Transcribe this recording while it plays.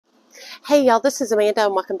Hey y'all, this is Amanda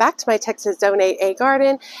and welcome back to my Texas Donate a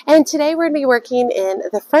Garden. And today we're going to be working in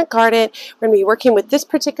the front garden. We're going to be working with this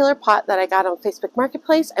particular pot that I got on Facebook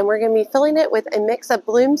Marketplace, and we're going to be filling it with a mix of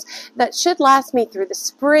blooms that should last me through the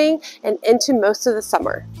spring and into most of the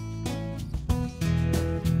summer.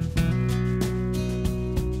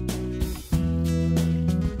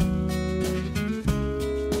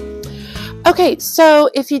 Okay, so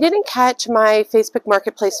if you didn't catch my Facebook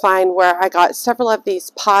Marketplace find where I got several of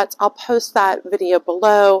these pots, I'll post that video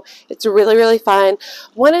below. It's really fun.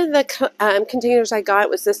 One of the containers I got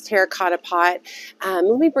was this terracotta pot.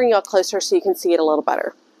 Let me bring y'all closer so you can see it a little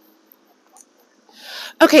better.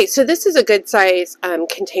 Okay, so this is a good size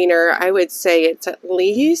container. I would say it's at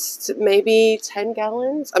least maybe 10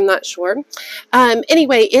 gallons. I'm not sure.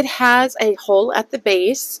 Anyway, it has a hole at the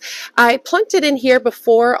base. I plunked it in here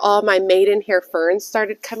before all my maidenhair ferns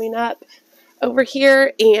started coming up over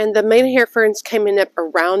here, and the maidenhair ferns coming up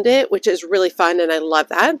around it, which is really fun, and I love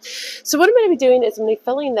that. So what I'm going to be doing is I'm going to be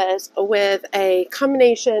filling this with a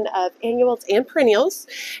combination of annuals and perennials,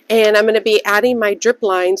 and I'm going to be adding my drip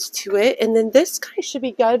lines to it, and then this guy should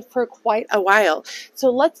be good for quite a while.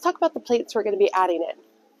 So let's talk about the plants we're going to be adding in.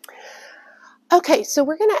 Okay, so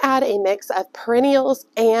we're going to add a mix of perennials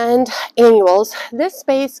and annuals. This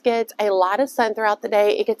space gets a lot of sun throughout the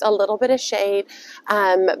day. It gets a little bit of shade,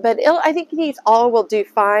 but I think these all will do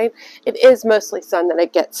fine. It is mostly sun that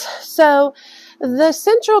it gets. So the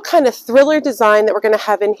central kind of thriller design that we're going to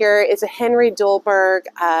have in here is a Henry Dulberg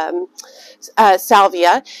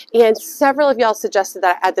salvia, and several of y'all suggested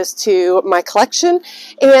that I add this to my collection,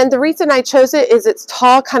 and the reason I chose it is its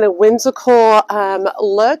tall, kind of whimsical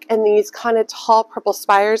look, and these kind of tall purple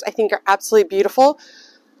spires I think are absolutely beautiful.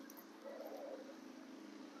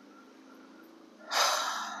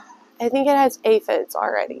 I think it has aphids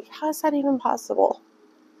already. How is that even possible?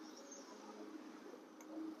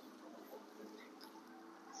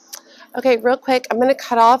 Okay, real quick, I'm going to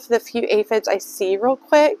cut off the few aphids I see real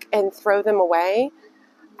quick and throw them away.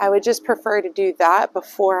 I would just prefer to do that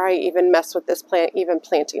before I even mess with this plant, even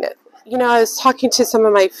planting it. You know, I was talking to some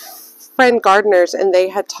of my friend gardeners, and they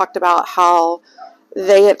had talked about how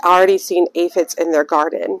they had already seen aphids in their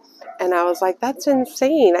garden. And I was like, that's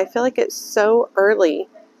insane. I feel like it's so early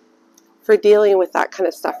for dealing with that kind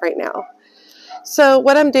of stuff right now. So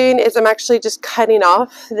what I'm doing is I'm actually just cutting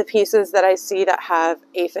off the pieces that I see that have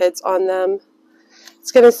aphids on them.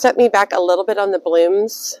 It's going to set me back a little bit on the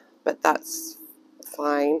blooms, but that's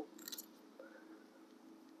fine.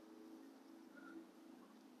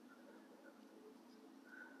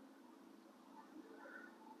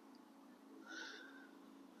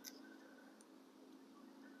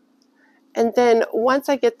 And then once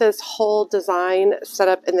I get this whole design set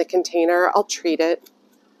up in the container, I'll treat it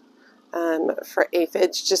for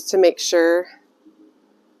aphids just to make sure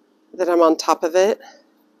that I'm on top of it.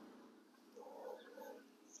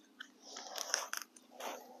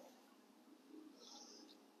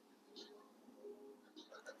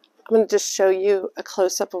 I'm going to just show you a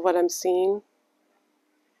close-up of what I'm seeing.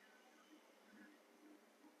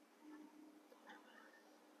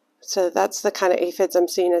 So that's the kind of aphids I'm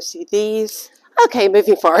seeing. I see these. Okay,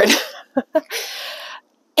 moving forward.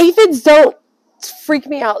 Aphids don't freak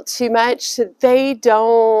me out too much. They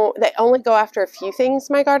only go after a few things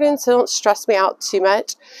in my garden, so don't stress me out too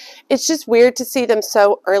much. It's just weird to see them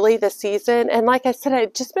so early this season. And like I said,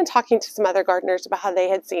 I'd just been talking to some other gardeners about how they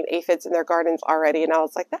had seen aphids in their gardens already, and I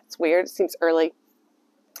was like, that's weird. It seems early.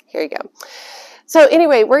 Here you go. So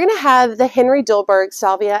anyway, we're going to have the Henry Dulberg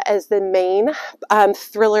salvia as the main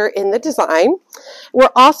thriller in the design. We're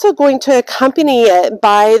also going to accompany it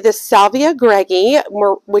by the salvia greggi,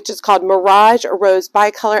 which is called Mirage Rose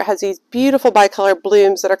Bicolor. It has these beautiful bicolor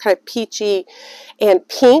blooms that are kind of peachy and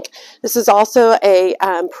pink. This is also a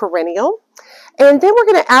perennial. And then we're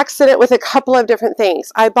going to accent it with a couple of different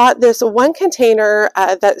things. I bought this one container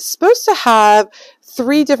that's supposed to have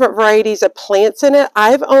 3 different varieties of plants in it.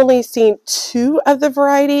 I've only seen 2 of the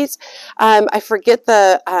varieties. I forget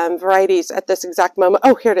the varieties at this exact moment.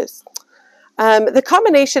 Oh, here it is. The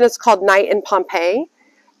combination is called Night in Pompeii,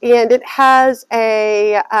 and it has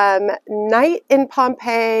a Night in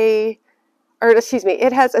Pompeii, or excuse me,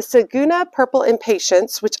 it has a Saguna Purple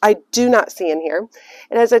Impatience, which I do not see in here.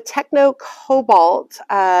 It has a Techno Cobalt,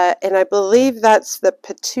 and I believe that's the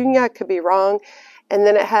Petunia, I could be wrong, and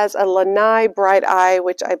then it has a lanai bright eye,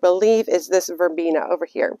 which I believe is this verbena over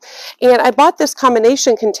here. And I bought this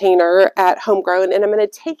combination container at Homegrown, and I'm going to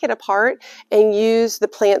take it apart and use the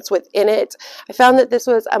plants within it. I found that this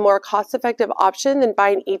was a more cost-effective option than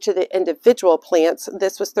buying each of the individual plants.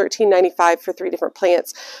 This was $13.95 for 3 different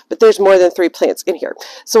plants, but there's more than 3 plants in here.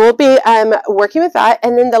 So we'll be working with that.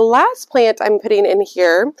 And then the last plant I'm putting in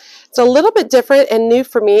here, it's a little bit different and new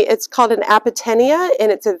for me. It's called an apatenia,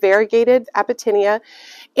 and it's a variegated apatenia.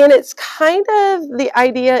 And it's kind of the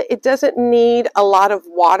idea, it doesn't need a lot of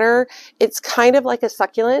water. It's kind of like a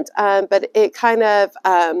succulent, but it kind of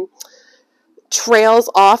trails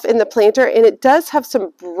off in the planter, and it does have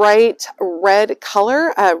some bright red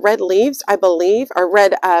color, red leaves, I believe, or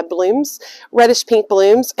red blooms, reddish pink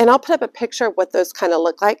blooms, and I'll put up a picture of what those kind of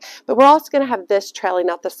look like, but we're also going to have this trailing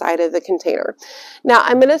out the side of the container. Now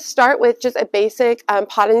I'm going to start with just a basic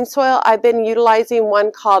potting soil. I've been utilizing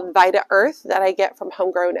one called Vita Earth that I get from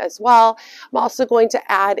Homegrown as well. I'm also going to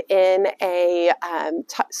add in a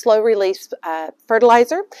slow release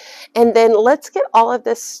fertilizer, and then let's get all of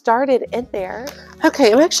this started in there.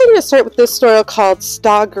 Okay, I'm actually going to start with this soil called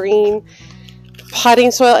Star Green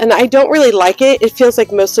potting soil, and I don't really like it. It feels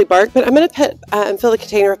like mostly bark, but I'm going to put fill the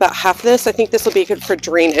container with about half of this. I think this will be good for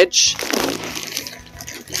drainage.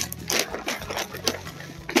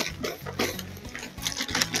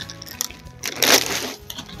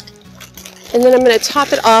 And then I'm going to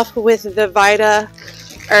top it off with the Vita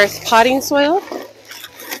Earth potting soil.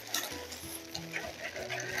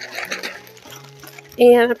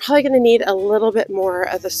 And I'm probably going to need a little bit more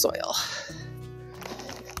of the soil.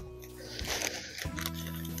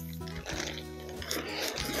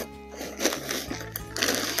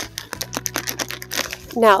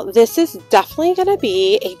 Now, this is definitely going to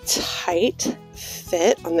be a tight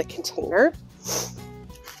fit on the container.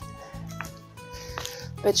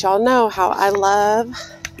 But y'all know how I love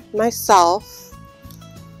myself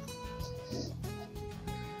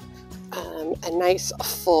a nice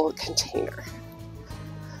full container.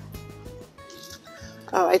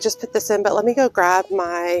 Oh, I just put this in, but let me go grab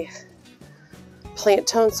my plant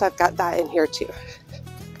tone so I've got that in here too.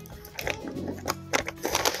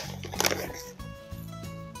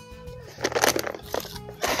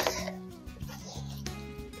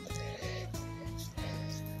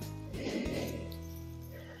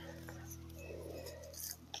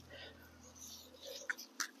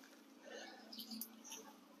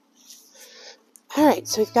 All right,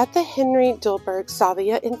 so we've got the Henry Dulberg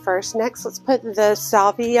Salvia in first. Next, let's put the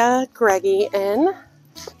Salvia Greggi in.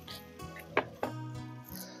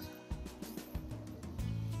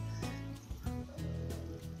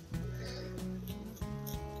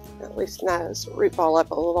 At least now it's root ball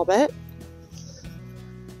up a little bit.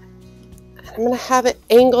 And I'm going to have it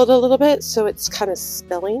angled a little bit so it's kind of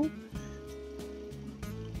spilling.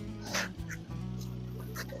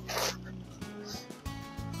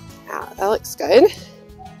 That looks good.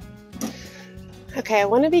 Okay, I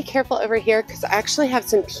want to be careful over here because I actually have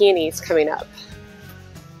some peonies coming up.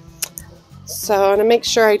 So I want to make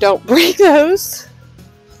sure I don't break those.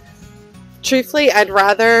 Truthfully, I'd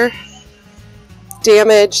rather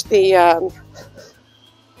damage the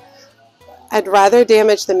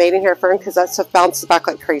maidenhair fern because that stuff bounces back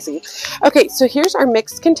like crazy. Okay, so here's our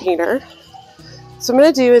mixed container. So what I'm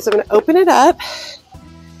going to do is I'm going to open it up.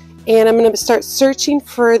 And I'm going to start searching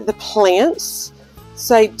for the plants.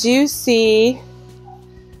 So I do see,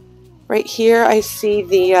 right here, I see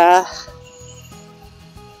the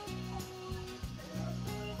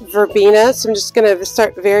verbena. So I'm just going to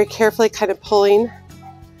start very carefully kind of pulling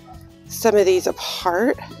some of these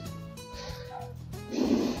apart.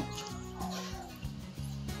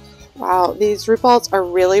 Wow, these root balls are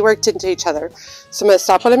really worked into each other. So I'm going to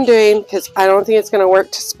stop what I'm doing because I don't think it's going to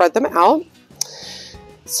work to spread them out.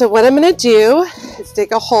 So what I'm going to do is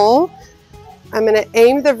dig a hole. I'm going to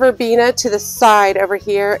aim the verbena to the side over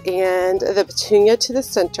here and the petunia to the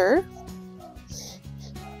center.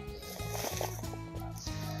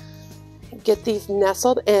 Get these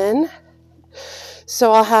nestled in.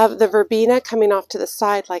 So I'll have the verbena coming off to the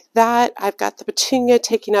side like that. I've got the petunia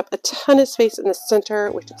taking up a ton of space in the center,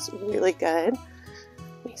 which is really good.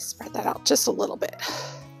 Let me spread that out just a little bit.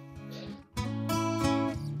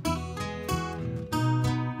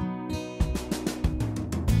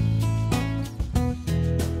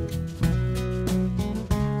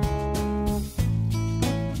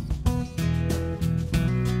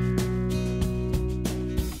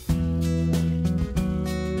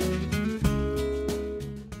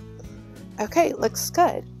 Okay, looks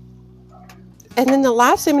good. And then the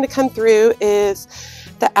last thing I'm going to come through is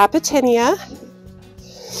the apatenia.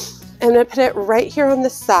 I'm going to put it right here on the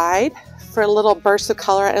side for a little burst of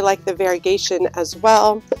color. I like the variegation as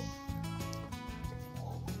well.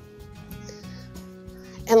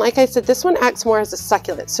 And like I said, this one acts more as a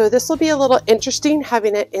succulent. So this will be a little interesting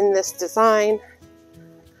having it in this design.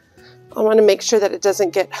 I want to make sure that it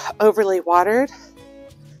doesn't get overly watered.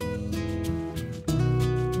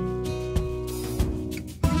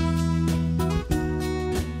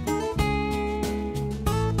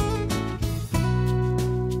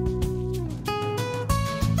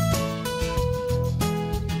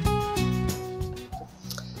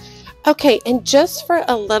 Okay, and just for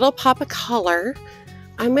a little pop of color,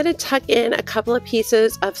 I'm going to tuck in a couple of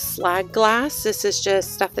pieces of slag glass. This is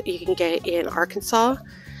just stuff that you can get in Arkansas.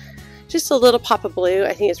 Just a little pop of blue.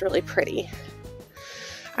 I think it's really pretty.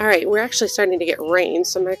 All right, we're actually starting to get rain,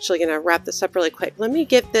 so I'm actually going to wrap this up really quick. Let me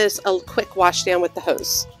give this a quick wash down with the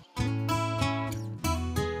hose.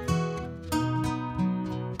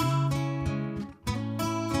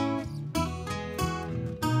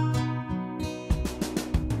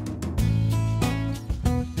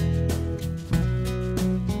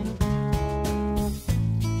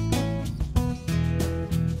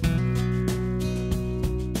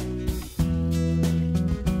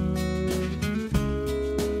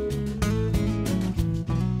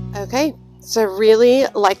 Okay, so I really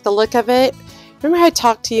like the look of it. Remember how I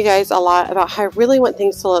talked to you guys a lot about how I really want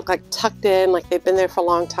things to look like tucked in, like they've been there for a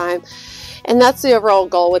long time. And that's the overall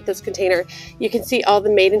goal with this container. You can see all the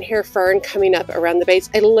maidenhair fern coming up around the base.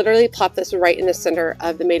 I literally plopped this right in the center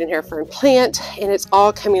of the maidenhair fern plant, and it's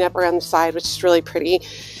all coming up around the side, which is really pretty.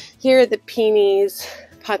 Here are the peonies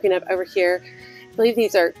popping up over here. I believe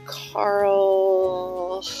these are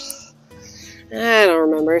Carl... I don't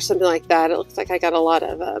remember, something like that. It looks like I got a lot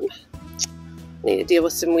of, need to deal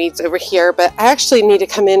with some weeds over here, but I actually need to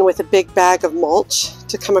come in with a big bag of mulch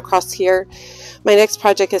to come across here. My next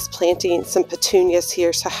project is planting some petunias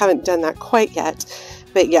here, so I haven't done that quite yet.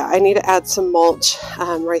 But yeah, I need to add some mulch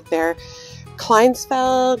right there.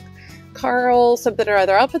 Kleinsfeld, Carl, something or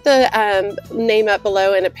other. I'll put the name up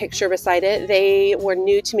below and a picture beside it. They were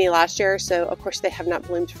new to me last year, so of course they have not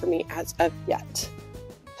bloomed for me as of yet.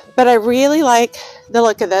 But I really like the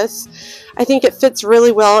look of this. I think it fits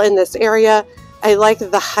really well in this area. I like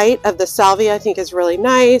the height of the salvia. I think is really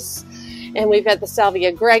nice. And we've got the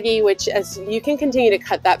salvia greggi, which as you can continue to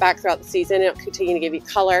cut that back throughout the season, it'll continue to give you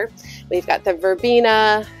color. We've got the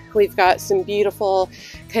verbena. We've got some beautiful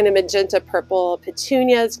kind of magenta purple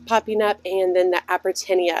petunias popping up, and then the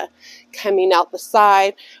apertinia coming out the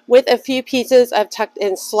side with a few pieces of tucked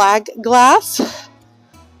in slag glass.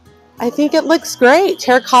 I think it looks great.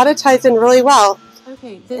 Terracotta ties in really well.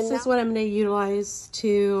 Okay, this is what I'm going to utilize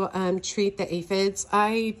to treat the aphids.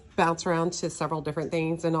 I bounce around to several different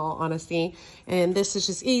things in all honesty, and this is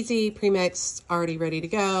just easy, pre-mixed, already ready to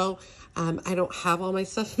go. I don't have all my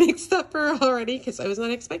stuff mixed up already because I was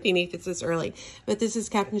not expecting aphids this early. But this is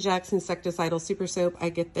Captain Jack's Insecticidal Super Soap. I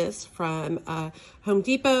get this from Home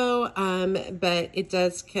Depot, but it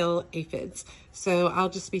does kill aphids. So I'll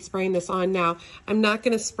just be spraying this on now. I'm not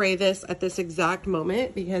going to spray this at this exact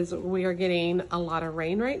moment because we are getting a lot of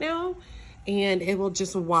rain right now, and it will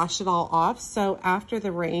just wash it all off. So after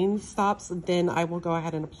the rain stops, then I will go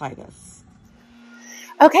ahead and apply this.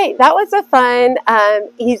 Okay, that was a fun,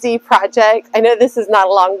 easy project. I know this is not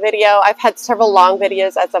a long video. I've had several long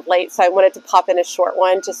videos as of late, so I wanted to pop in a short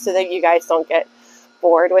one just so that you guys don't get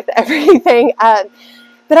bored with everything.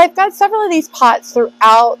 But I've got several of these pots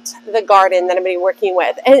throughout the garden that I'm going to be working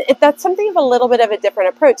with. And that's something of a little bit of a different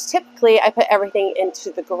approach. Typically, I put everything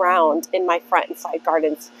into the ground in my front and side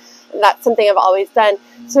gardens. And that's something I've always done.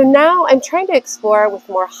 So now I'm trying to explore with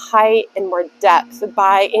more height and more depth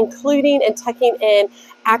by including and tucking in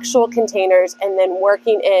actual containers and then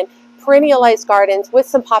working in perennialized gardens with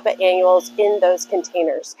some pop-up annuals in those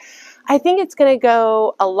containers. I think it's going to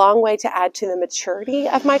go a long way to add to the maturity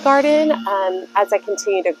of my garden as I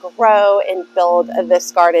continue to grow and build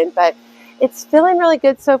this garden, but it's feeling really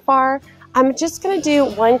good so far. I'm just going to do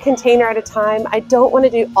one container at a time. I don't want to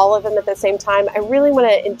do all of them at the same time. I really want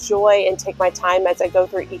to enjoy and take my time as I go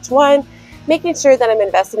through each one, making sure that I'm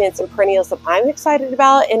investing in some perennials that I'm excited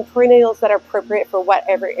about and perennials that are appropriate for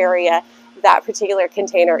whatever area that particular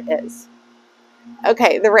container is.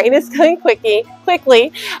 Okay, the rain is coming quickly.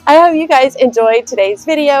 I hope you guys enjoyed today's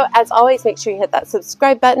video. As always, make sure you hit that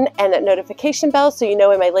subscribe button and that notification bell so you know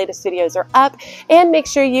when my latest videos are up. And make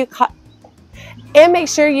sure you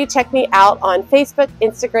check me out on Facebook,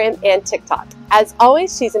 Instagram, and TikTok. As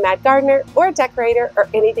always, she's a mad gardener or a decorator or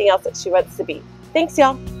anything else that she wants to be. Thanks,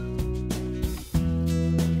 y'all.